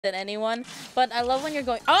than anyone. But I love when you're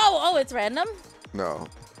going. Oh, it's random. No,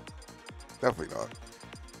 definitely not.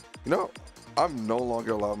 You know, I'm no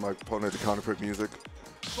longer allowing my opponent to counterpick music.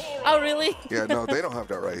 Oh, really? Yeah, no, they don't have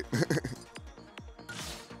that right.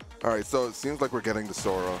 All right, so it seems like we're getting to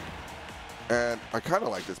Sora. And I kind of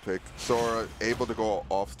like this pick. Sora able to go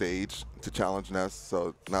off stage to challenge Ness,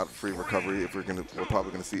 so not free recovery if we're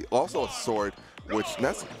probably gonna see. Also a sword, which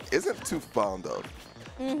Ness isn't too fond of.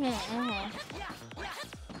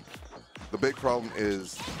 The big problem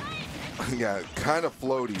is, yeah, kind of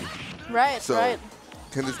floaty. Right, so right.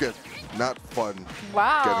 Can this get not fun getting hit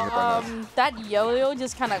Wow, by Ness? that yo-yo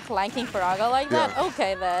just kind of clanking Faraga like that? Yeah.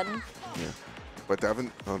 Okay, then. Yeah. But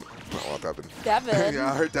Devin, oh, well, Devin. Devin.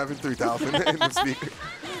 Yeah, I heard Devin 3000 in the speaker.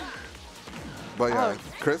 But yeah,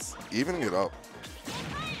 Chris evening it up.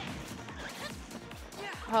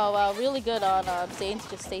 Oh, wow, really good on Zane to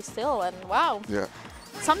just stay still, and wow. Yeah.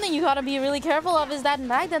 Something you gotta be really careful of is that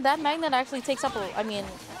magnet. That magnet actually takes up,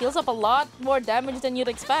 heals up a lot more damage than you'd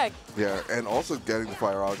expect. Yeah, and also getting the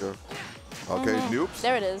Firaga. Okay, noobs.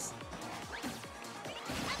 There it is.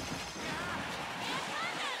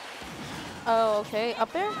 Oh, okay.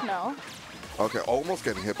 Up there? No. Okay, almost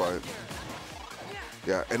getting hit by it.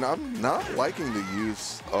 Yeah, and I'm not liking the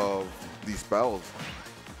use of these spells.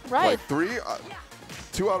 Right. Like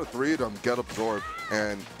 2 out of 3 of them get absorbed,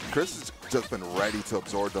 and Chris has just been ready to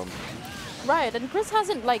absorb them. Right, and Chris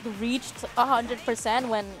hasn't like reached 100%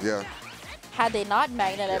 when had they not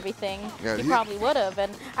magnet everything, he probably would have.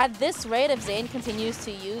 And at this rate, if Zane continues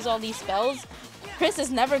to use all these spells, Chris is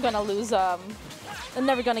never gonna lose.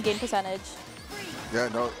 Never gonna gain percentage. Yeah,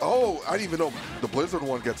 no. Oh, I didn't even know the Blizzard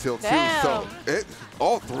one gets healed too. So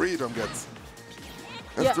all 3 of them gets.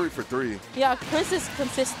 That's 3 for 3. Yeah, Chris is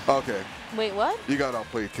consistent. Okay. Wait, what? You got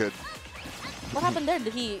outplayed, kid. What happened there?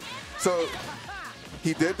 Did he? So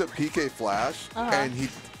he did the PK flash, and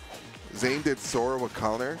Zane did Sora with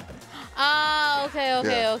counter. Ah,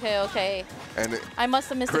 okay. And I must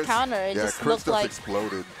have missed the counter. It just Chris looked like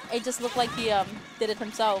exploded. It just looked like he did it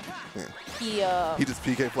himself. Yeah. He just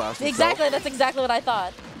PK flashed himself. Exactly. That's exactly what I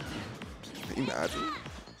thought. Can you imagine?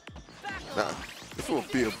 Nah, this will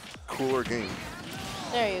be a cooler game.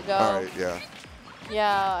 There you go. All right, yeah.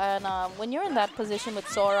 Yeah, and when you're in that position with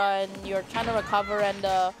Sora and you're trying to recover and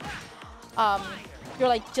you're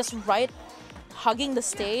like just hugging the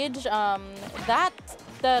stage, that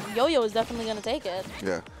yo-yo is definitely gonna take it.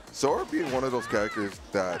 Yeah, Sora being one of those characters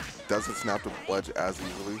that doesn't snap the ledge as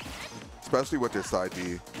easily, especially with their side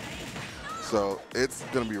B. So it's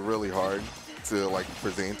gonna be really hard to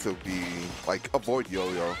for Zane to be avoid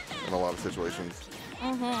yo-yo in a lot of situations.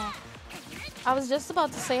 I was just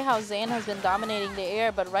about to say how Zane has been dominating the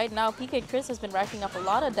air, but right now PkChris has been racking up a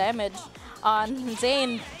lot of damage on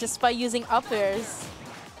Zane just by using up airs.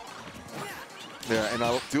 Yeah, and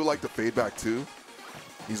I do like the fade back too.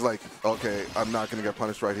 He's like, okay, I'm not gonna get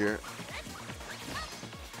punished right here.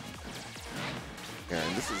 Yeah,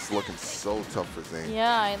 and this is looking so tough for Zane.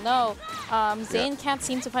 Yeah, I know. Zane can't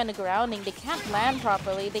seem to find a grounding. They can't land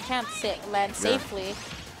properly. They can't land safely.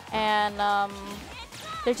 And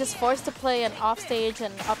they're just forced to play an offstage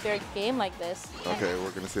and up air game like this. Okay,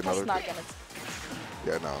 we're gonna see another. That's not gonna.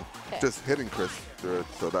 Yeah, no. Okay. Just hitting Chris through it,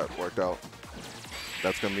 so that worked out.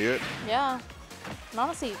 That's gonna be it. Yeah. And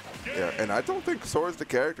honestly. Yeah, and I don't think Sora's the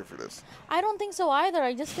character for this. I don't think so either.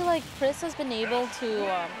 I just feel like Chris has been able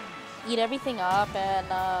to eat everything up, and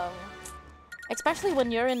especially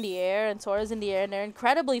when you're in the air and Sora's in the air, and they're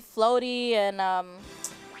incredibly floaty, and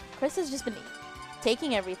Chris has just been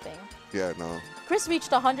taking everything. Yeah, no. Chris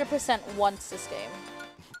reached 100% once this game.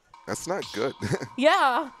 That's not good.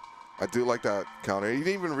 Yeah. I do like that counter. He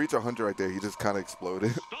didn't even reach 100 right there. He just kind of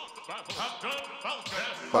exploded.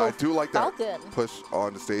 But I do like that push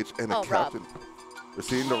on the stage. And the captain. We're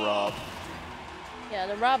seeing the Rob. Yeah,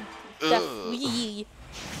 the Rob. The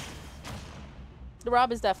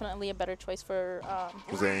Rob is definitely a better choice for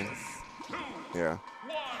Zane. Yeah.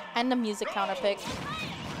 And the music counter pick.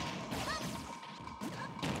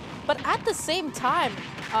 But at the same time,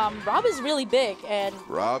 Rob is really big, and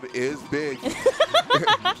Rob is big.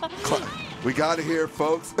 We got it here,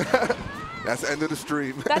 folks. That's the end of the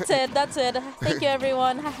stream. That's it. That's it. Thank you,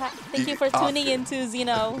 everyone. Thank you for tuning into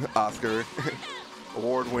Xeno. Oscar,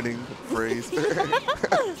 award-winning phrase.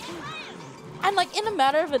 And in a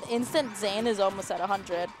matter of an instant, Zane is almost at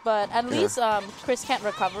 100. But at least Chris can't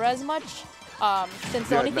recover as much. Since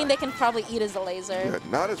the only thing they can probably eat is the laser. Yeah,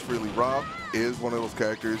 not as freely. Rob is one of those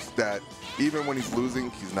characters that even when he's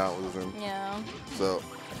losing, he's not losing. Yeah. So.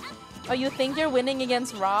 Oh, you think you're winning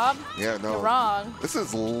against Rob? Yeah, no. You're wrong. This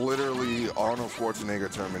is literally Arnold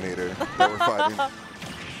Schwarzenegger Terminator that we're fighting.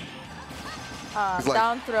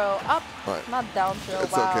 Down throw, up, right. Not down throw,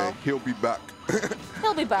 it's wow. okay, he'll be back.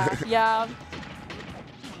 He'll be back, yeah.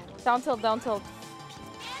 Down tilt, down tilt.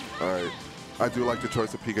 Alright, I do like the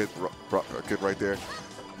choice of PK kid right there.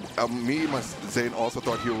 My Zane also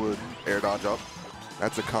thought he would air dodge up.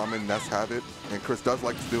 That's a common Ness habit, and Chris does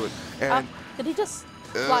like to do it. And did he just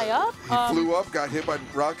fly up? He flew up, got hit by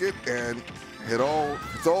rocket, and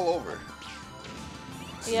it's all over.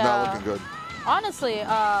 It's not looking good. Honestly,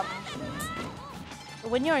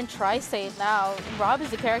 when you're in Tri-State now, Rob is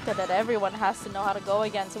the character that everyone has to know how to go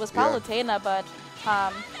against. It was Palutena, but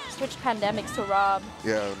switched Pandemics to Rob.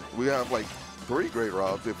 Yeah, we have like 3 great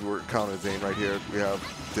Robs if we were counting Zane right here. We have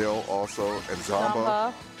Dill also, and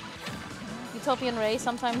Zamba. Utopian Ray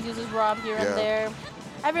sometimes uses Rob here and there.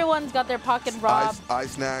 Everyone's got their pocket Rob.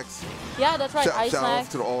 Ice Snacks. Yeah, that's right, Ice Snacks. Snacks.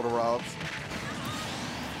 To all the Robs.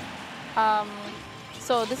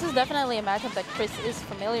 So this is definitely a matchup that Chris is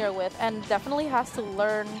familiar with and definitely has to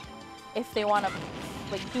learn if they want to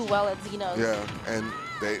like do well at Xenos. Yeah, and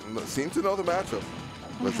they seem to know the matchup.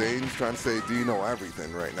 But Zane's trying to say, do you know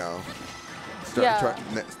everything right now?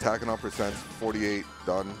 Tacking up percents, 48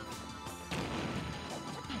 done.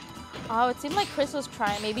 Oh, it seemed like Chris was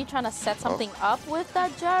maybe trying to set something up with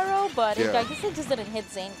that gyro, but I guess it just didn't hit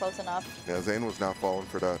Zane close enough. Yeah, Zane was not falling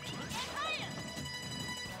for that.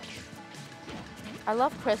 I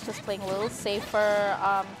love Chris just playing a little safer,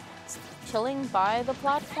 chilling by the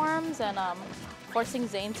platforms and forcing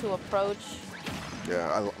Zane to approach.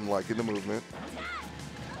 Yeah, I'm liking the movement.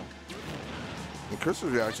 And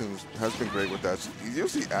Chris's reactions has been great with that. He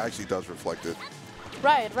usually actually does reflect it.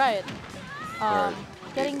 Right.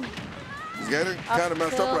 He's getting kind of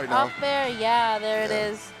messed up right now. Up there, yeah, there it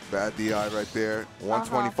is. Bad DI right there.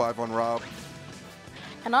 125 on Rob.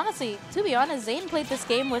 And honestly, to be honest, Zane played this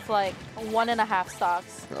game with like 1.5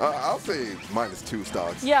 stocks. I'll say -2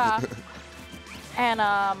 stocks. Yeah. And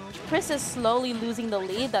Chris is slowly losing the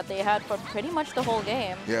lead that they had for pretty much the whole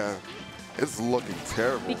game. Yeah, it's looking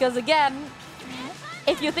terrible. Because again,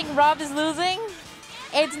 if you think Rob is losing,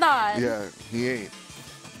 it's not. Yeah, he ain't.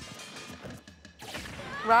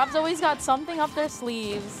 Rob's always got something up their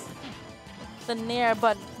sleeves. The near,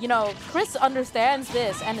 but you know, Chris understands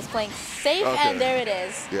this and is playing safe, and there it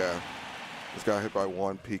is. Yeah, just got hit by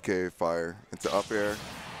 1 PK fire into up air.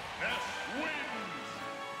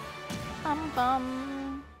 All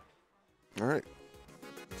right,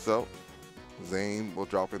 so Zane will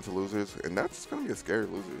drop into losers, and that's gonna be a scary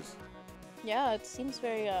losers. Yeah, it seems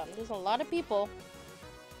very. There's a lot of people.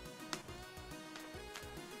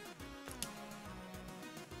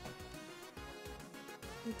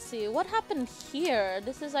 Let's see, what happened here?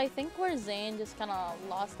 This is, I think, where Zane just kind of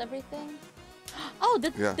lost everything. Oh,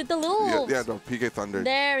 did the little... Yeah, the PK Thunder.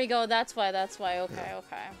 There we go, that's why. Okay.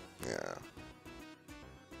 Yeah.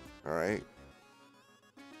 All right.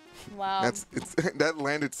 Wow. That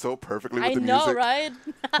landed so perfectly with I the know, music. right?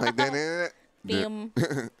 Like, then Boom.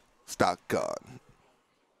 Stock God.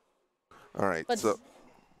 All right,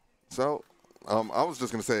 so I was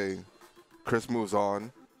just going to say, Chris moves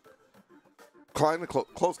on. Kind of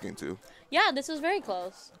close game too. Yeah, this was very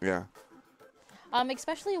close. Yeah.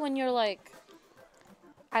 Especially when you're like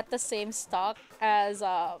at the same stock as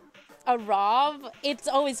a Rob, it's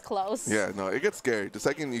always close. Yeah, no, it gets scary. The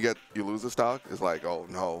second you lose a stock, it's like, oh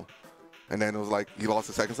no, and then it was like you lost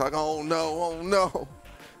the second stock. Oh no.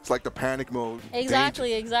 It's like the panic mode.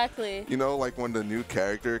 Exactly. You know, like when the new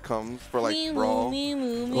character comes for like brawl,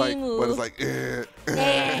 but it's like,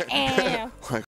 like